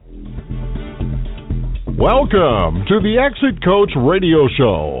Welcome to the Exit Coach Radio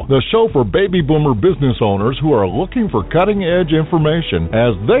Show, the show for baby boomer business owners who are looking for cutting-edge information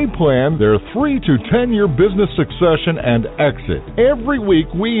as they plan their 3 to 10-year business succession and exit. Every week,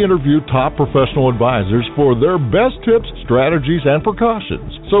 we interview top professional advisors for their best tips, strategies, and precautions,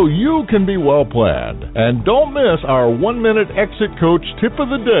 so you can be well-planned. And don't miss our 1-minute Exit Coach tip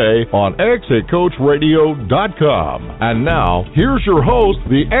of the day on ExitCoachRadio.com. And now, here's your host,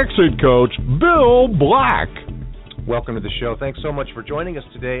 the Exit Coach, Bill Black. Welcome to the show. Thanks so much for joining us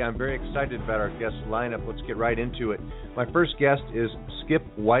today. I'm very excited about our guest lineup. Let's get right into it. My first guest is Skip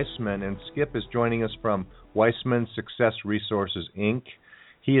Weissman, and Skip is joining us from Weissman Success Resources, Inc.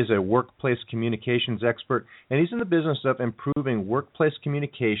 He is a workplace communications expert, and he's in the business of improving workplace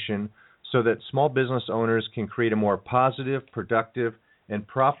communication so that small business owners can create a more positive, productive, and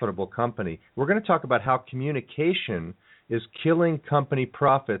profitable company. We're going to talk about how communication is killing company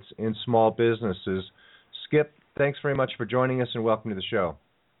profits in small businesses. Skip, thanks very much for joining us, and welcome to the show.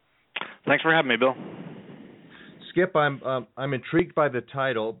 Thanks for having me, Bill. Skip, I'm intrigued by the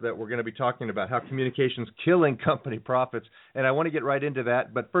title that we're going to be talking about, how communication's killing company profits, and I want to get right into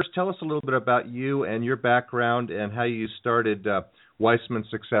that. But first, tell us a little bit about you and your background and how you started Weissman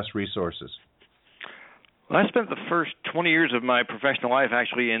Success Resources. Well, I spent the first 20 years of my professional life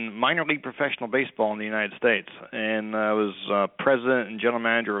actually in minor league professional baseball in the United States, and I was president and general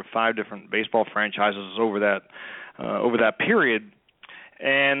manager of 5 different baseball franchises over that period,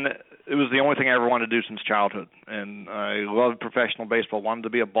 and it was the only thing I ever wanted to do since childhood. And I loved professional baseball, wanted to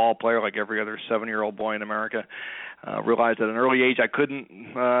be a ball player like every other 7-year-old boy in America. Realized at an early age I couldn't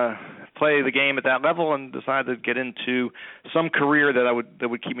play the game at that level, and decided to get into some career that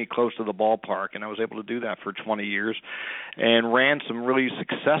would keep me close to the ballpark. And I was able to do that for 20 years, and ran some really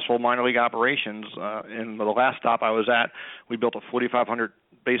successful minor league operations. In the last stop I was at, we built a 4,500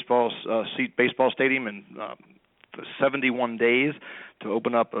 seat baseball stadium in 71 days to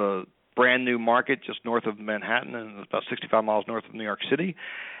open up a brand new market just north of Manhattan and about 65 miles north of New York City.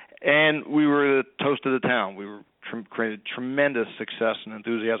 And we were the toast of the town. We created tremendous success and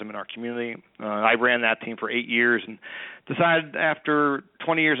enthusiasm in our community. I ran that team for 8 years and decided after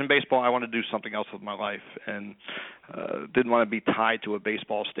 20 years in baseball I wanted to do something else with my life, and didn't want to be tied to a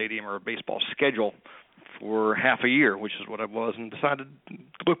baseball stadium or a baseball schedule for half a year, which is what I was, and decided to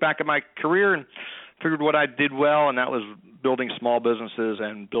look back at my career and figured what I did well, and that was building small businesses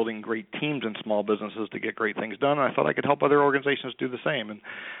and building great teams in small businesses to get great things done. And I thought I could help other organizations do the same, and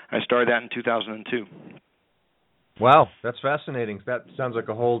I started that in 2002. Wow, that's fascinating. That sounds like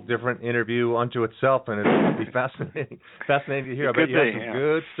a whole different interview unto itself, and it'd be fascinating to hear. I bet you have some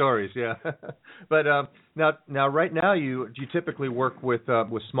good stories, yeah. But now, right now, you typically work with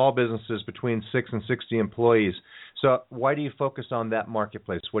small businesses between 6 and 60 employees. So why do you focus on that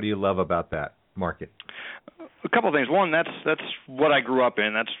marketplace? What do you love about that market? A couple of things. One, that's what I grew up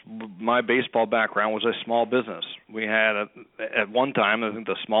in. That's my baseball background was a small business. We had at one time, I think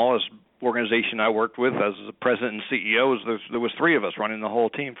the smallest organization I worked with as the president and CEO there was 3 of us running the whole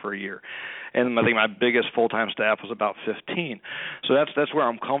team for a year, and I think my biggest full-time staff was about 15. So that's where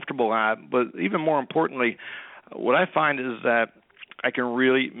I'm comfortable at. But even more importantly, what I find is that I can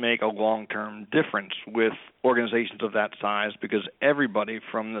really make a long-term difference with organizations of that size, because everybody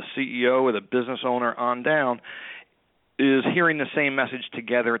from the CEO or the business owner on down is hearing the same message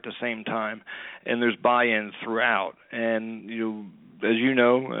together at the same time, and there's buy-in throughout. And as you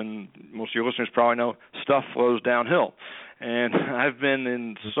know, and most of your listeners probably know, stuff flows downhill. And I've been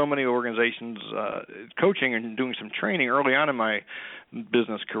in so many organizations coaching and doing some training early on in my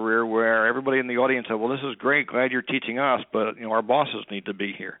business career where everybody in the audience said, well, this is great, glad you're teaching us, but our bosses need to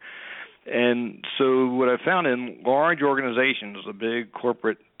be here. And so what I found in large organizations, a big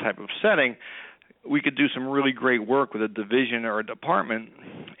corporate type of setting, we could do some really great work with a division or a department,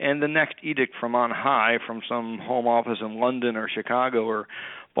 and the next edict from on high, from some home office in London or Chicago or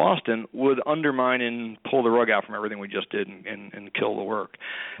Boston, would undermine and pull the rug out from everything we just did and kill the work.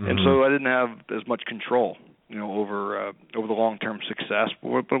 Mm-hmm. And so I didn't have as much control, over the long-term success.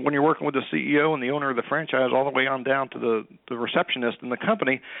 But when you're working with the CEO and the owner of the franchise all the way on down to the receptionist in the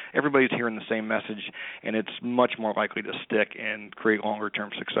company, everybody's hearing the same message, and it's much more likely to stick and create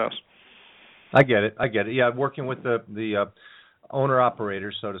longer-term success. I get it. Yeah, working with the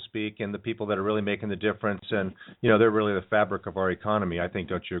owner-operators, so to speak, and the people that are really making the difference, and, they're really the fabric of our economy, I think.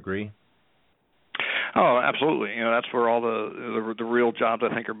 Don't you agree? Oh, absolutely. That's where all the real jobs,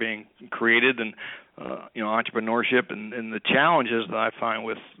 I think, are being created, and entrepreneurship and the challenges that I find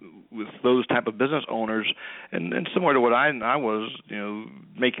with those type of business owners, and similar to what I was,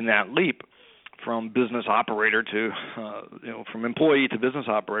 making that leap from business operator to, from employee to business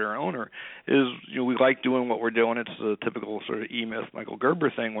operator and owner is, we like doing what we're doing. It's a typical sort of E-Myth, Michael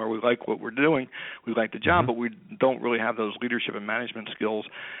Gerber thing where we like what we're doing, we like the job, but we don't really have those leadership and management skills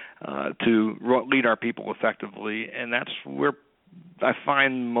to lead our people effectively. And that's where I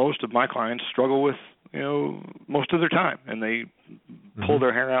find most of my clients struggle with, most of their time, and they pull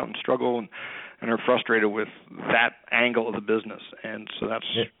their hair out and struggle and are frustrated with that angle of the business. And so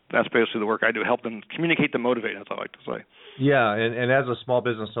that's basically the work I do, help them communicate, to motivate, as I like to say. Yeah, and as a small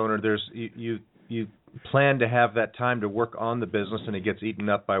business owner, you plan to have that time to work on the business, and it gets eaten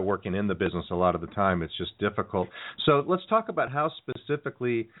up by working in the business a lot of the time. It's just difficult. So let's talk about how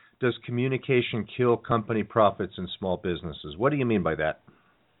specifically does communication kill company profits in small businesses? What do you mean by that?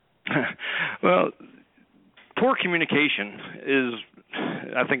 Well, poor communication is,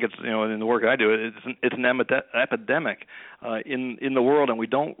 I think it's, in the work I do, it's an epidemic in the world, and we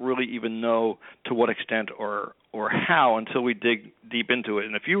don't really even know to what extent or how until we dig deep into it.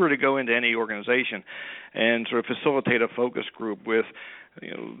 And if you were to go into any organization and sort of facilitate a focus group with,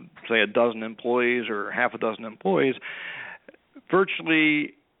 say, a dozen employees or half a dozen employees,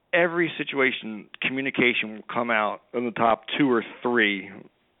 virtually every situation, communication will come out in the top 2 or 3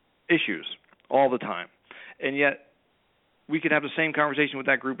 issues all the time. And yet we could have the same conversation with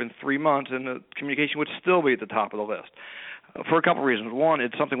that group in 3 months, and the communication would still be at the top of the list for a couple of reasons. One,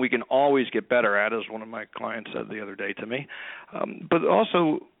 it's something we can always get better at, as one of my clients said the other day to me. But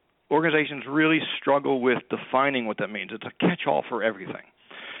also, organizations really struggle with defining what that means. It's a catch-all for everything.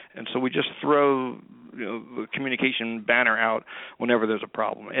 And so we just throw the communication banner out whenever there's a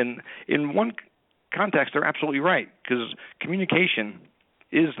problem. And in one context, they're absolutely right, because communication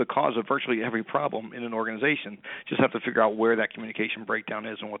is the cause of virtually every problem in an organization. Just have to figure out where that communication breakdown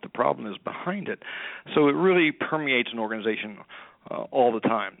is and what the problem is behind it. So it really permeates an organization all the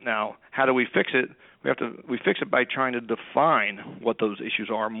time. Now, how do we fix it? We fix it by trying to define what those issues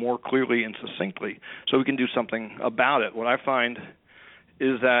are more clearly and succinctly so we can do something about it. What I find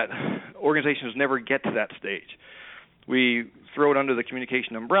is that organizations never get to that stage. We throw it under the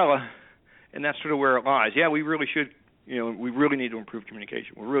communication umbrella, and that's sort of where it lies. Yeah, we really should. We really need to improve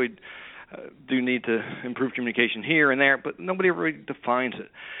communication. We really do need to improve communication here and there, but nobody ever really defines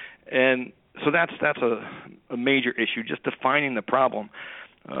it. And so that's a major issue, just defining the problem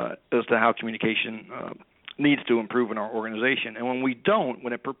as to how communication needs to improve in our organization. And when we don't,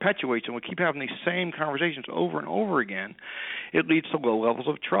 when it perpetuates and we keep having these same conversations over and over again, it leads to low levels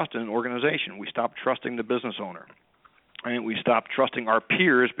of trust in an organization. We stop trusting the business owner. And we stop trusting our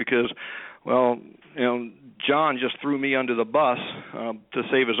peers because, John just threw me under the bus to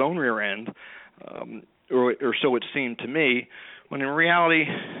save his own rear end, or so it seemed to me, when in reality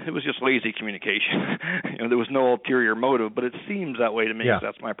it was just lazy communication. There was no ulterior motive, but it seems that way to me.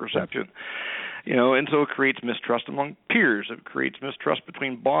 That's my perception. And so it creates mistrust among peers. It creates mistrust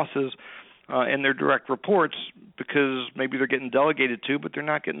between bosses and their direct reports, because maybe they're getting delegated to, but they're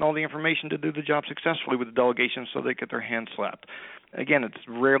not getting all the information to do the job successfully with the delegation, so they get their hands slapped. Again, it's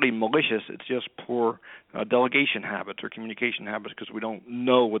rarely malicious. It's just poor delegation habits or communication habits, because we don't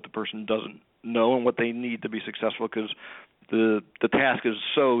know what the person doesn't know and what they need to be successful, because the task is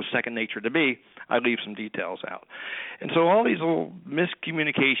so second nature to me, I leave some details out. And so all these little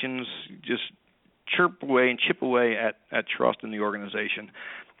miscommunications just chip away at trust in the organization,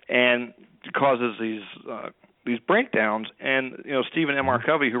 and it causes these breakdowns. And Stephen M. R.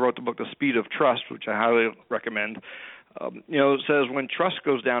 Covey, who wrote the book The Speed of Trust, which I highly recommend, says when trust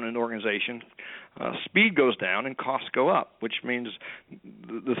goes down in an organization, speed goes down and costs go up, which means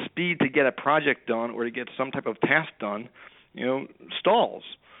the speed to get a project done or to get some type of task done, stalls.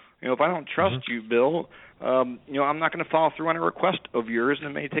 If I don't trust you, Bill, I'm not going to follow through on a request of yours,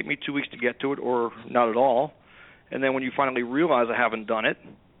 and it may take me 2 weeks to get to it or not at all. And then when you finally realize I haven't done it,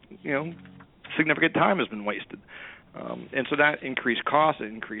 significant time has been wasted. And so that increased costs,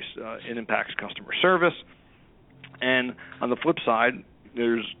 it impacts customer service. And on the flip side,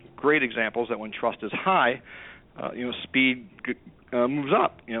 there's great examples that when trust is high, speed moves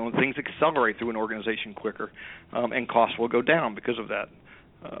up. Things accelerate through an organization quicker, and costs will go down because of that.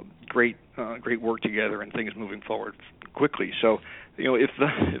 Great work together and things moving forward quickly. So,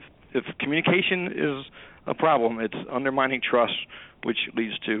 if communication is a problem, it's undermining trust, which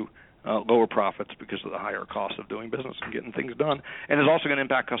leads to lower profits because of the higher cost of doing business and getting things done, and is also going to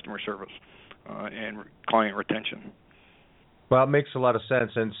impact customer service and client retention. Well, it makes a lot of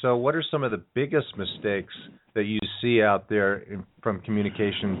sense. And so what are some of the biggest mistakes that you see out there from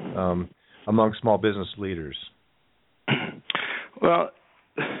communication among small business leaders? Well,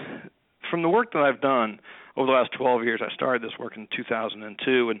 from the work that I've done, over the last 12 years, I started this work in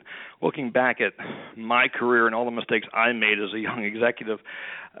 2002, and looking back at my career and all the mistakes I made as a young executive,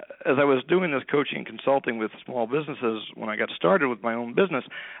 as I was doing this coaching and consulting with small businesses when I got started with my own business,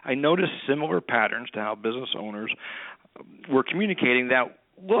 I noticed similar patterns to how business owners were communicating that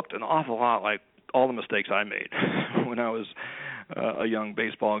looked an awful lot like all the mistakes I made when I was a young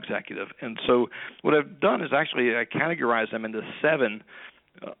baseball executive. And so what I've done is actually I categorize them into 7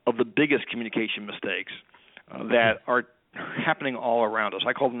 of the biggest communication mistakes that are happening all around us.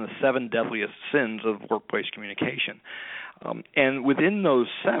 I call them the 7 deadliest sins of workplace communication. And within those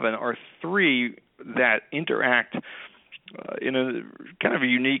 7 are 3 that interact in a kind of a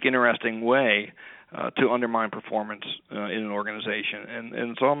unique, interesting way to undermine performance in an organization.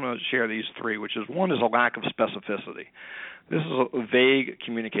 And so I'm going to share these 3, which is one is a lack of specificity. This is a vague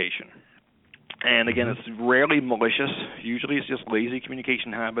communication. And again, it's rarely malicious. Usually it's just lazy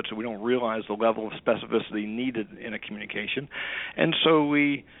communication habits, so we don't realize the level of specificity needed in a communication. And so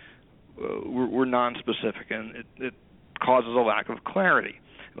we're nonspecific, and it causes a lack of clarity.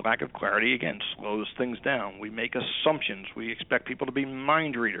 The lack of clarity, again, slows things down. We make assumptions. We expect people to be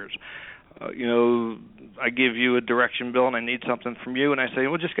mind readers. I give you a direction bill and I need something from you, and I say,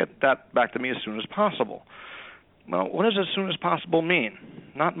 well, just get that back to me as soon as possible. Well, what does as soon as possible mean?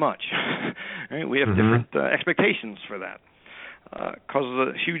 Not much. Right? We have different expectations for that.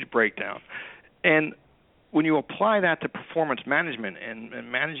 Causes a huge breakdown. And when you apply that to performance management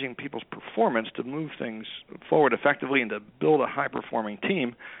and managing people's performance to move things forward effectively and to build a high-performing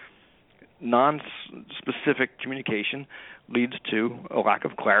team, non-specific communication leads to a lack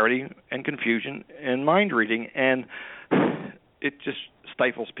of clarity and confusion and mind reading, and it just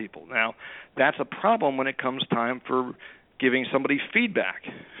stifles people. Now, that's a problem when it comes time for giving somebody feedback,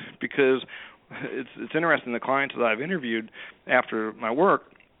 because it's interesting. The clients that I've interviewed after my work,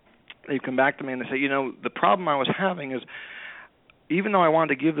 they come back to me and they say, the problem I was having is even though I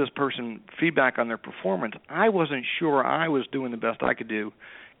wanted to give this person feedback on their performance, I wasn't sure I was doing the best I could do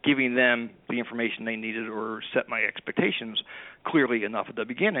giving them the information they needed or set my expectations clearly enough at the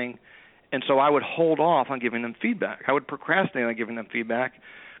beginning. And so I would hold off on giving them feedback. I would procrastinate on giving them feedback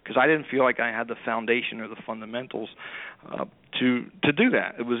because I didn't feel like I had the foundation or the fundamentals to do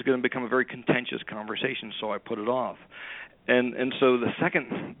that. It was going to become a very contentious conversation, so I put it off. And so the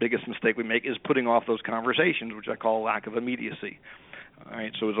second biggest mistake we make is putting off those conversations, which I call lack of immediacy. All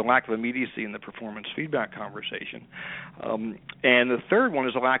right, so there's a lack of immediacy in the performance feedback conversation. And the third one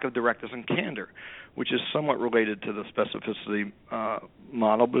is a lack of directness and candor, which is somewhat related to the specificity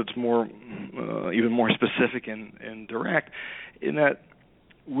model, but it's more, even more specific and direct in that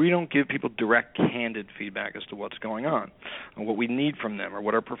we don't give people direct, candid feedback as to what's going on and what we need from them or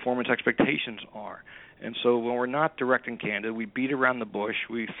what our performance expectations are. And so when we're not direct and candid, we beat around the bush,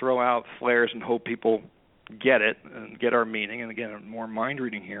 we throw out flares and hope people get it and get our meaning, and again, more mind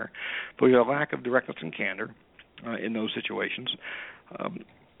reading here, but we have a lack of directness and candor in those situations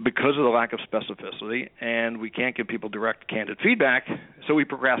because of the lack of specificity, and we can't give people direct, candid feedback, so we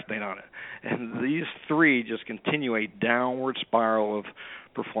procrastinate on it. And these 3 just continue a downward spiral of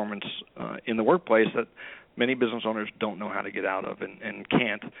performance in the workplace that many business owners don't know how to get out of and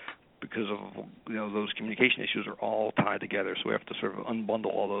can't, because of those communication issues are all tied together. So we have to sort of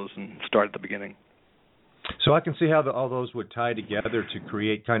unbundle all those and start at the beginning. So I can see how all those would tie together to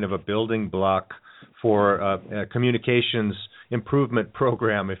create kind of a building block for a communications improvement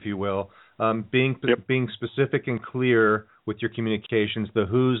program, if you will. Being specific and clear with your communications, the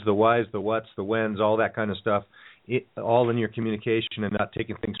who's, the why's, the what's, the when's, all that kind of stuff, all in your communication and not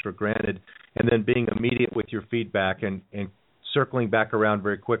taking things for granted, and then being immediate with your feedback and circling back around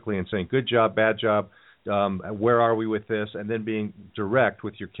very quickly and saying, good job, bad job, where are we with this, and then being direct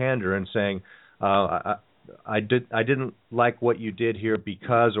with your candor and saying, I didn't like what you did here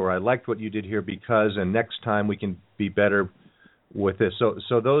because, or I liked what you did here because, and next time we can be better with this.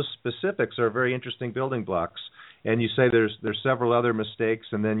 So those specifics are very interesting building blocks. And you say there's several other mistakes,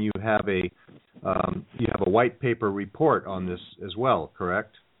 and then you have a white paper report on this as well,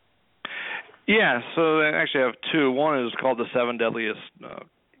 correct? Yeah, so I actually have 2. One is called the 7 deadliest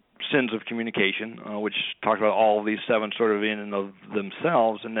sins of communication, which talks about all of these 7 sort of in and of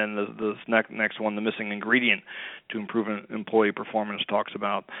themselves, and then the next one, the missing ingredient to improve employee performance, talks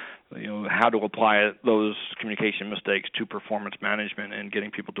about how to apply those communication mistakes to performance management and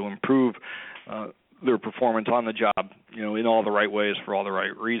getting people to improve their performance on the job, in all the right ways for all the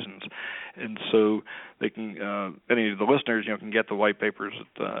right reasons. And so they can, any of the listeners, can get the white papers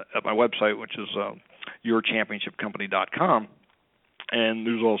at my website, which is yourchampionshipcompany.com. And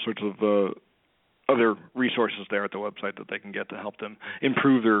there's all sorts of other resources there at the website that they can get to help them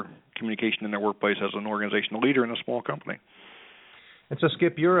improve their communication in their workplace as an organizational leader in a small company. And so,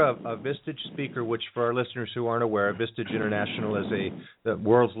 Skip, you're a Vistage speaker, which for our listeners who aren't aware, Vistage International is the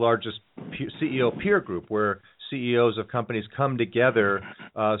world's largest CEO peer group, where CEOs of companies come together,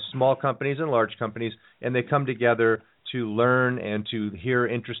 small companies and large companies, and they come together to learn and to hear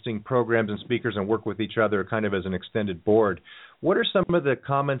interesting programs and speakers and work with each other kind of as an extended board. What are some of the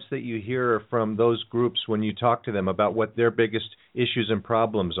comments that you hear from those groups when you talk to them about what their biggest issues and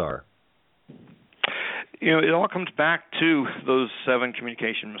problems are? It all comes back to those 7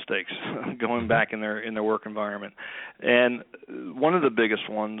 communication mistakes going back in their work environment. And one of the biggest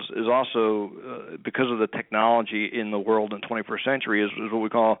ones is also because of the technology in the world in the 21st century is what we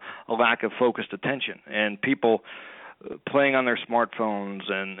call a lack of focused attention, and people playing on their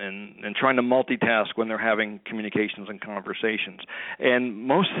smartphones and trying to multitask when they're having communications and conversations. And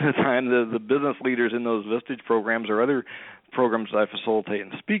most of the time, the business leaders in those Vistage programs or other programs that I facilitate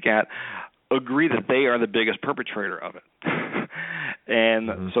and speak at agree that they are the biggest perpetrator of it.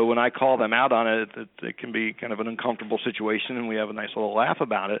 And so when I call them out on it, it can be kind of an uncomfortable situation, and we have a nice little laugh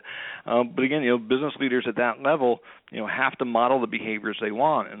about it. But again, business leaders at that level, have to model the behaviors they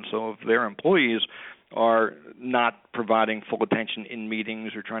want. And so if their employees are not providing full attention in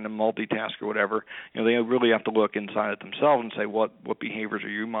meetings or trying to multitask or whatever, they really have to look inside at themselves and say, what behaviors are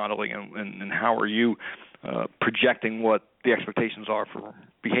you modeling, and how are you projecting what the expectations are for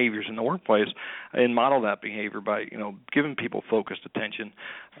behaviors in the workplace, and model that behavior by, giving people focused attention.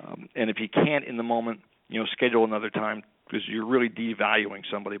 And if you can't in the moment, schedule another time, because you're really devaluing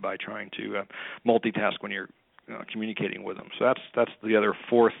somebody by trying to multitask when you're communicating with them. So that's the other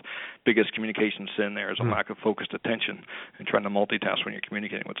 4th biggest communication sin there, is a lack of focused attention and trying to multitask when you're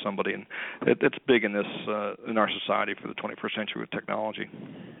communicating with somebody. And it's big in in our society for the 21st century with technology.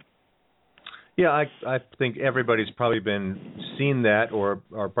 Yeah, I think everybody's probably seen that or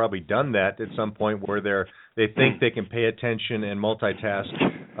probably done that at some point, where they think they can pay attention and multitask,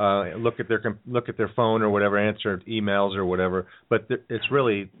 look at their phone or whatever, answer emails or whatever. But it's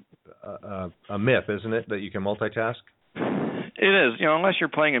really a myth, isn't it, that you can multitask? It is, unless you're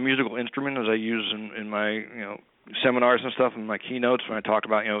playing a musical instrument, as I use in my seminars and stuff, and my keynotes when I talk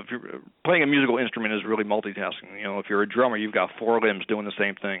about, if you're playing a musical instrument is really multitasking. If you're a drummer, you've got 4 limbs doing the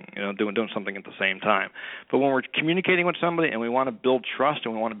same thing, doing something at the same time. But when we're communicating with somebody and we want to build trust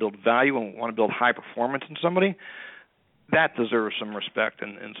and we want to build value and we want to build high performance in somebody, that deserves some respect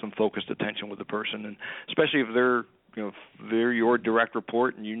and some focused attention with the person. And especially if they're your direct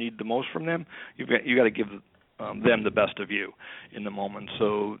report and you need the most from them, you got to give them the best of you in the moment.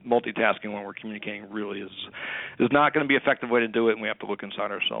 So multitasking when we're communicating really is not going to be an effective way to do it, and we have to look inside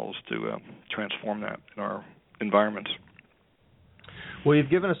ourselves to transform that in our environments. Well,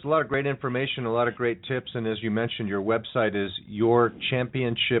 you've given us a lot of great information, a lot of great tips, and as you mentioned, your website is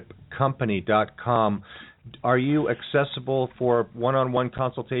yourchampionshipcompany.com. Are you accessible for one-on-one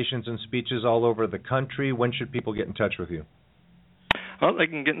consultations and speeches all over the country? When should people get in touch with you? Well, they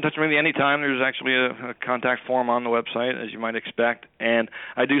can get in touch with me anytime. There's actually a contact form on the website, as you might expect. And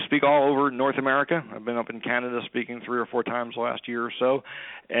I do speak all over North America. I've been up in Canada speaking 3 or 4 times the last year or so.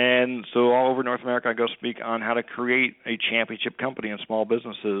 And so all over North America, I go speak on how to create a championship company in small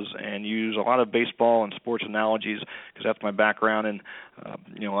businesses and use a lot of baseball and sports analogies, because that's my background, and a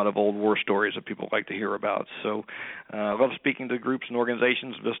lot of old war stories that people like to hear about. So I love speaking to groups and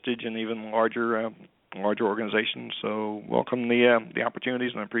organizations, Vistage, and even larger organizations. So welcome the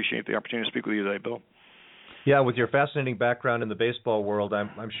opportunities, and I appreciate the opportunity to speak with you today, Bill. Yeah, with your fascinating background in the baseball world,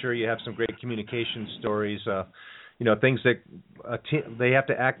 I'm sure you have some great communication stories. Things that they have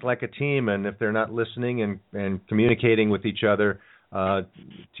to act like a team, and if they're not listening and communicating with each other,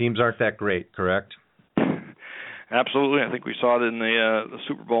 teams aren't that great, correct? Absolutely. I think we saw it in the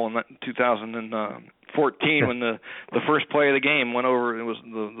Super Bowl in 2014 when the first play of the game went over. It was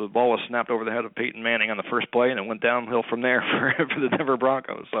the ball was snapped over the head of Peyton Manning on the first play, and it went downhill from there for the Denver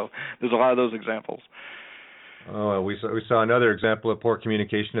Broncos. So there's a lot of those examples. Oh, we saw another example of poor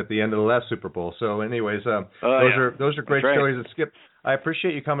communication at the end of the last Super Bowl. So, anyways, those are great stories. And Skip, I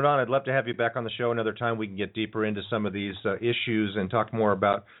appreciate you coming on. I'd love to have you back on the show another time. We can get deeper into some of these issues and talk more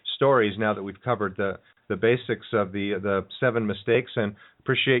about stories now that we've covered the basics of the 7 mistakes. And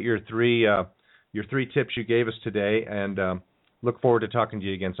appreciate your 3 tips you gave us today. And look forward to talking to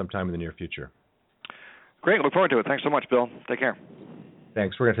you again sometime in the near future. Great. Look forward to it. Thanks so much, Bill. Take care.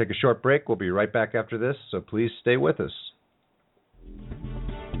 Thanks. We're going to take a short break. We'll be right back after this, so please stay with us.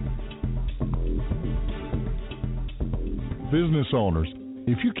 Business owners,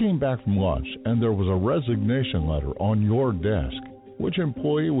 if you came back from lunch and there was a resignation letter on your desk, Which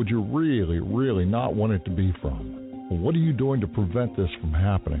employee would you really not want it to be from? What are you doing to prevent this from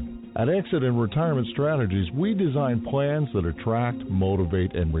happening? At Exit and Retirement Strategies, we design plans that attract,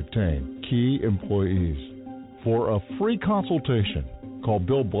 motivate, and retain key employees. For a free consultation, call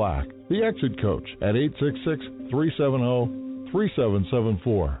Bill Black, the Exit Coach, at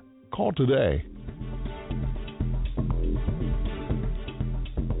 866-370-3774. Call today.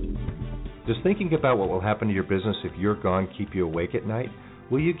 Does thinking about what will happen to your business if you're gone keep you awake at night?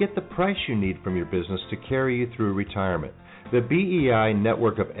 Will you get the price you need from your business to carry you through retirement? The BEI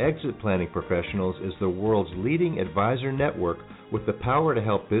Network of Exit Planning Professionals is the world's leading advisor network with the power to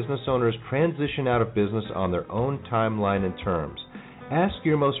help business owners transition out of business on their own timeline and terms. Ask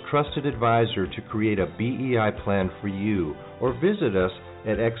your most trusted advisor to create a BEI plan for you, or visit us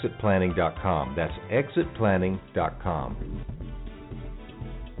at exitplanning.com. That's exitplanning.com.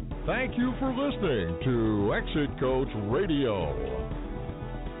 Thank you for listening to Exit Coach Radio.